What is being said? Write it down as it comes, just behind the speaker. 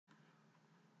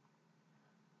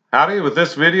Howdy, with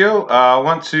this video, I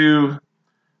want to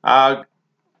uh,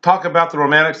 talk about the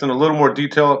Romantics in a little more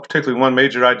detail, particularly one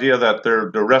major idea that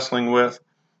they're wrestling with.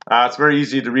 It's very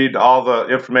easy to read all the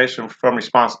information from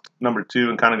response number 2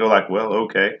 and kind of go like, well,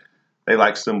 okay, they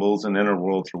like symbols and inner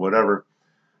worlds or whatever.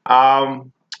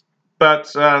 But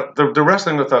they're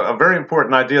wrestling with a very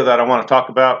important idea that I want to talk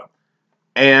about,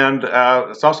 and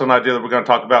it's also an idea that we're going to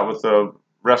talk about with the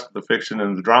rest of the fiction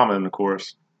and the drama in the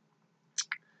course.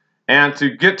 And to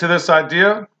get to this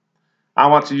idea, I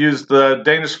want to use the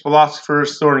Danish philosopher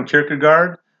Søren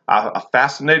Kierkegaard, a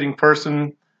fascinating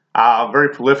person, a very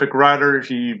prolific writer.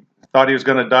 He thought he was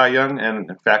going to die young, and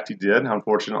in fact he did,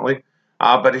 unfortunately.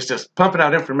 But he's just pumping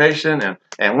out information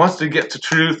and wants to get to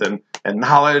truth and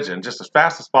knowledge and just as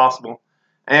fast as possible.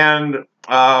 And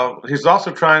he's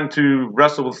also trying to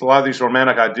wrestle with a lot of these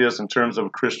Romantic ideas in terms of a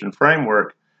Christian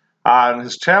framework. And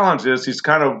his challenge is he's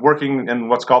kind of working in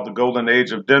what's called the Golden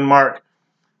Age of Denmark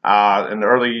in the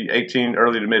early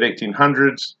to mid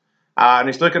 1800s, and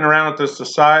he's looking around at the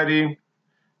society,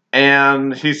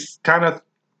 and he's kind of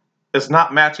it's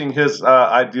not matching his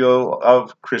ideal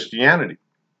of Christianity.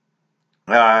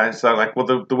 So like, well,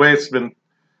 the way it's been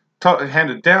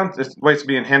handed down, the way it's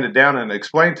being handed down and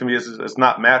explained to me is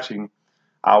not matching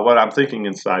what I'm thinking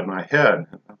inside my head.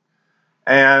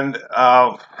 And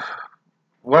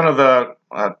one of the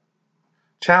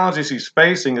challenges he's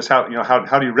facing is how do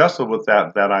you wrestle with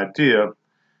that idea,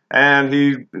 and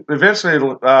he eventually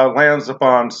lands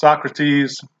upon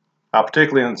Socrates,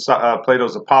 particularly in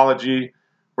Plato's Apology,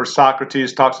 where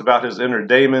Socrates talks about his inner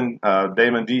daemon,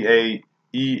 daemon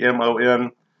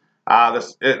D-A-E-M-O-N.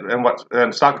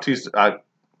 And Socrates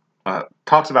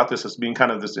talks about this as being kind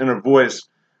of this inner voice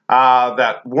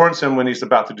that warns him when he's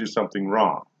about to do something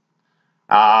wrong.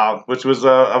 Which was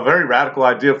a very radical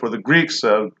idea for the Greeks.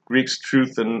 Greeks'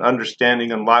 truth and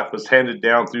understanding in life was handed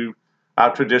down through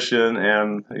tradition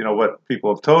and what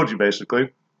people have told you, basically.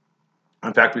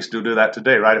 In fact, we still do that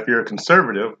today, right? If you're a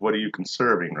conservative, what are you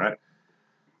conserving, right?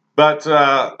 But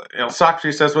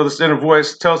Socrates says, well, this inner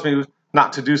voice tells me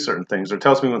not to do certain things, or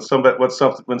tells me when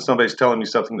somebody's telling me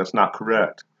something that's not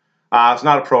correct. It's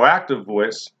not a proactive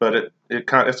voice, but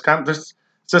it's kind of this.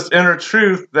 It's this inner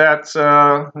truth that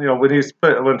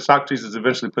when Socrates is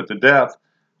eventually put to death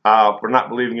for not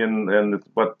believing in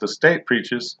what the state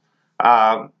preaches,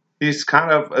 he's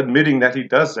kind of admitting that he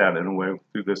does that in a way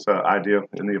through this idea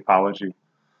in the Apology.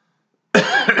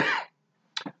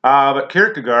 But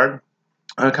Kierkegaard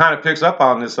kind of picks up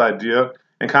on this idea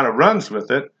and kind of runs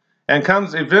with it, and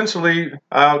eventually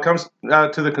comes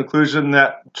to the conclusion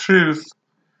that truth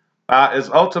is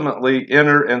ultimately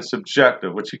inner and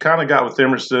subjective, which you kind of got with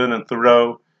Emerson and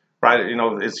Thoreau, right?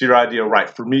 It's your idea right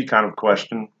for me kind of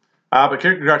question. But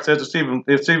Kierkegaard says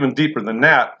it's even deeper than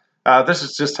that. This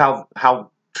is just how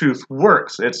truth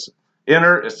works. It's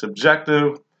inner, it's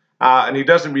subjective, and he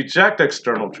doesn't reject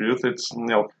external truth. It's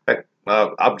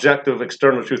objective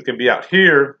external truth can be out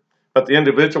here, but the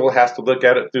individual has to look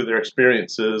at it through their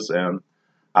experiences and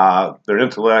their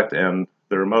intellect and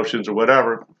their emotions or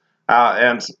whatever.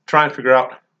 And try and figure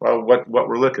out what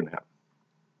we're looking at.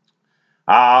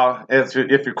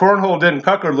 If your cornhole didn't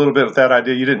pucker a little bit with that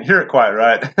idea, you didn't hear it quite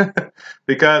right,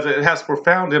 because it has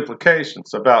profound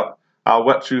implications about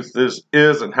what truth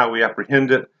is and how we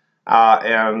apprehend it,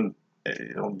 and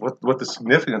what the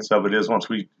significance of it is once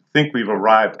we think we've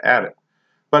arrived at it.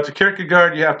 But to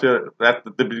Kierkegaard, you have to, at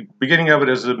the beginning of it,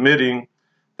 is admitting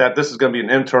that this is going to be an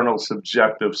internal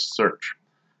subjective search.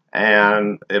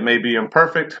 And it may be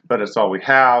imperfect, but it's all we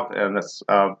have, and that's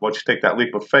once you take that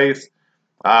leap of faith,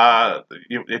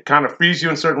 it kind of frees you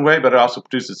in a certain way, but it also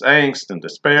produces angst and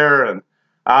despair. And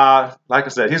like I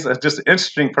said, he's just an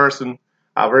interesting person,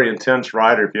 a very intense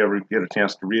writer if you ever get a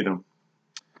chance to read him.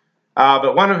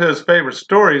 But one of his favorite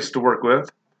stories to work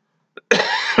with,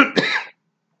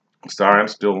 sorry, I'm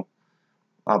still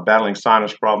battling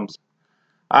sinus problems,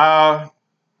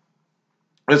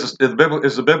 is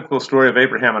the biblical story of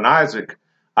Abraham and Isaac.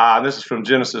 This is from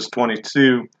Genesis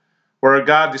 22, where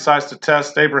God decides to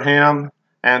test Abraham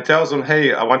and tells him,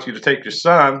 hey, I want you to take your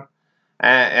son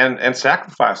and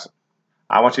sacrifice him.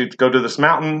 I want you to go to this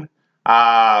mountain,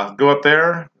 go up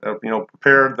there,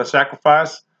 prepare the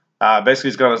sacrifice. Basically,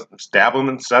 he's going to stab him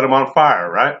and set him on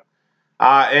fire, right?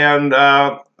 And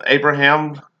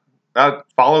Abraham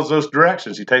follows those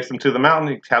directions. He takes them to the mountain.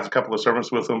 He has a couple of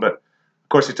servants with him, but of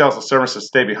course, he tells the servants to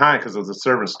stay behind, because if the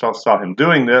servants saw him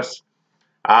doing this,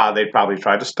 they'd probably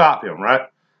try to stop him, right?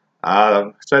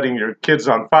 Setting your kids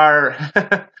on fire,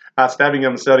 stabbing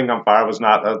them and setting on fire was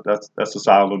not that's the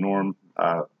societal norm.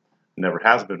 Never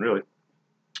has been, really.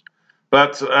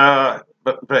 But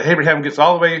Abraham gets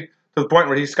all the way to the point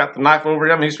where he's got the knife over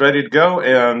him, he's ready to go,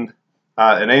 and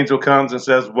an angel comes and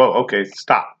says, "Whoa, okay,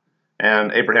 stop."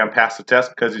 And Abraham passed the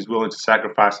test because he's willing to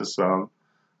sacrifice his son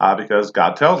because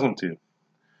God tells him to.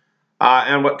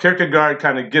 And what Kierkegaard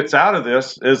kind of gets out of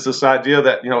this is this idea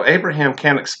that, Abraham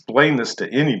can't explain this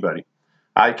to anybody.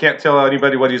 He can't tell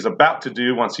anybody what he's about to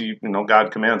do once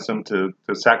God commands him to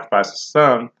sacrifice his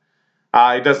son.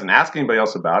 He doesn't ask anybody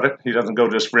else about it. He doesn't go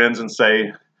to his friends and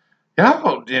say,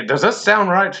 does this sound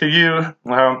right to you?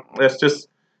 It's just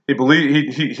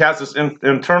he has this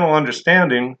internal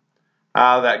understanding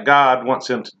that God wants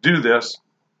him to do this,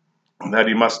 that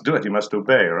he must do it. He must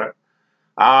obey, right?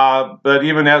 But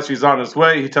even as he's on his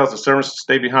way, he tells the servants to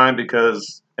stay behind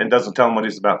and doesn't tell him what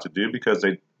he's about to do because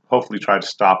they hopefully try to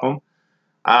stop him.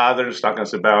 They're just not going to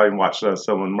sit by and watch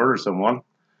someone murder someone.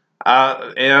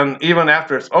 And even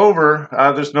after it's over,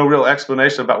 there's no real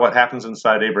explanation about what happens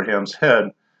inside Abraham's head.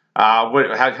 How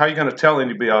are you going to tell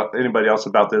anybody else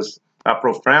about this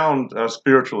profound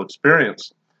spiritual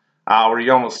experience where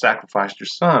you almost sacrificed your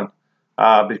son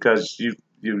because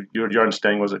your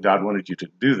understanding was that God wanted you to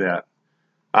do that?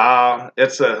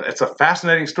 It's a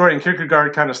fascinating story, and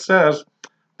Kierkegaard kind of says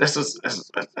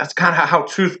that's kind of how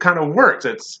truth kind of works.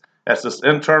 It's this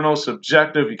internal,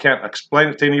 subjective. You can't explain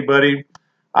it to anybody,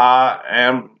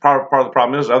 and part of the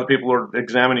problem is other people are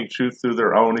examining truth through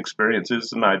their own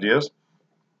experiences and ideas,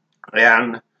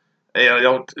 and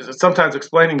sometimes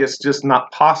explaining it's just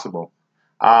not possible.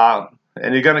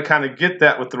 And you're going to kind of get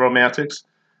that with the Romantics.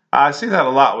 I see that a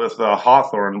lot with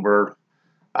Hawthorne, where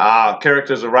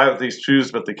characters arrive at these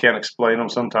truths, but they can't explain them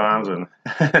sometimes, and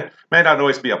may not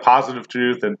always be a positive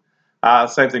truth. And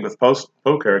same thing with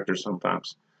Poe characters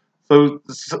sometimes. So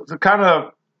kind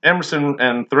of Emerson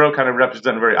and Thoreau kind of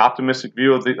represent a very optimistic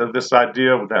view of this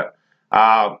idea that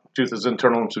truth is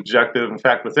internal and subjective. In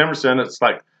fact, with Emerson, it's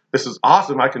like, this is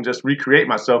awesome. I can just recreate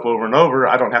myself over and over.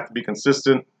 I don't have to be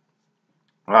consistent.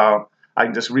 I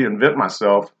can just reinvent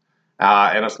myself,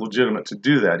 and it's legitimate to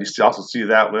do that. You also see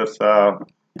that with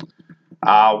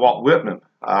Walt Whitman.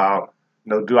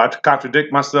 Do I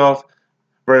contradict myself?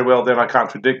 Very well, then I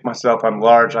contradict myself. I'm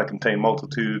large. I contain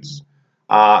multitudes.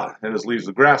 And this leaves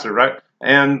the grasser, right?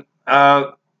 And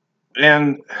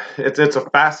it's a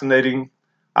fascinating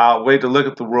way to look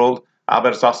at the world, but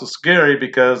it's also scary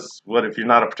because what if you're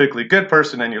not a particularly good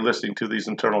person and you're listening to these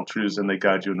internal truths and they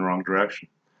guide you in the wrong direction?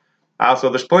 So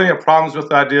there's plenty of problems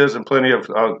with ideas, and plenty of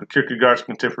Kierkegaard's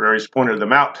contemporaries pointed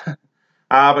them out.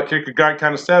 But Kierkegaard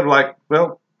kind of said,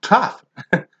 well, tough.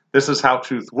 This is how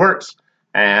truth works,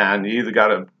 and you either got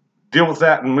to deal with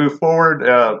that and move forward,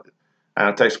 and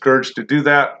it takes courage to do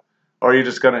that, or you're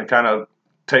just going to kind of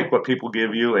take what people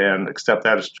give you and accept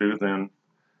that as truth, and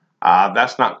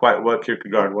that's not quite what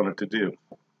Kierkegaard wanted to do.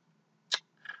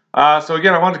 So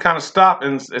again, I wanted to kind of stop,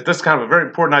 and this is kind of a very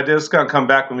important idea. It's going to come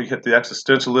back when we hit the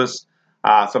existentialists.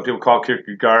 Some people call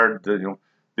Kierkegaard the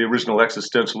original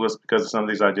existentialist because of some of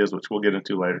these ideas, which we'll get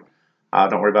into later.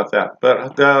 Don't worry about that.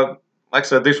 But like I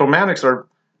said, these Romantics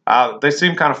they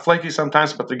seem kind of flaky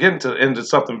sometimes, but they're getting into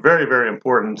something very, very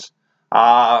important,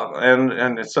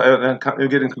 and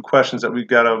getting to questions that we've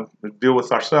got to deal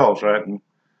with ourselves, right? And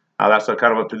that's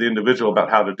kind of up to the individual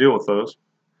about how to deal with those.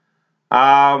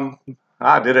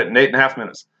 I did it in 8.5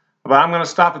 minutes, but I'm going to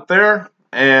stop it there,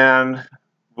 and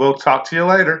we'll talk to you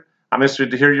later. I'm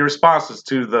interested to hear your responses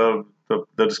to the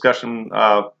discussion,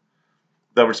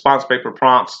 the response paper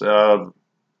prompts, all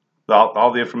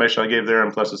the information I gave there,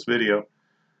 and plus this video.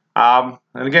 And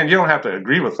again, you don't have to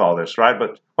agree with all this, right?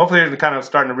 But hopefully you're kind of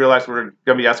starting to realize we're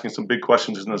going to be asking some big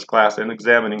questions in this class and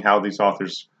examining how these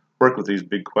authors work with these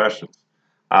big questions.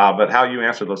 But how you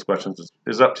answer those questions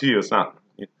is up to you. It's not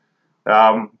it's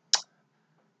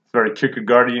very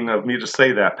Kierkegaardian of me to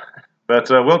say that. But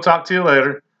we'll talk to you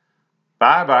later.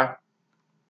 Bye-bye.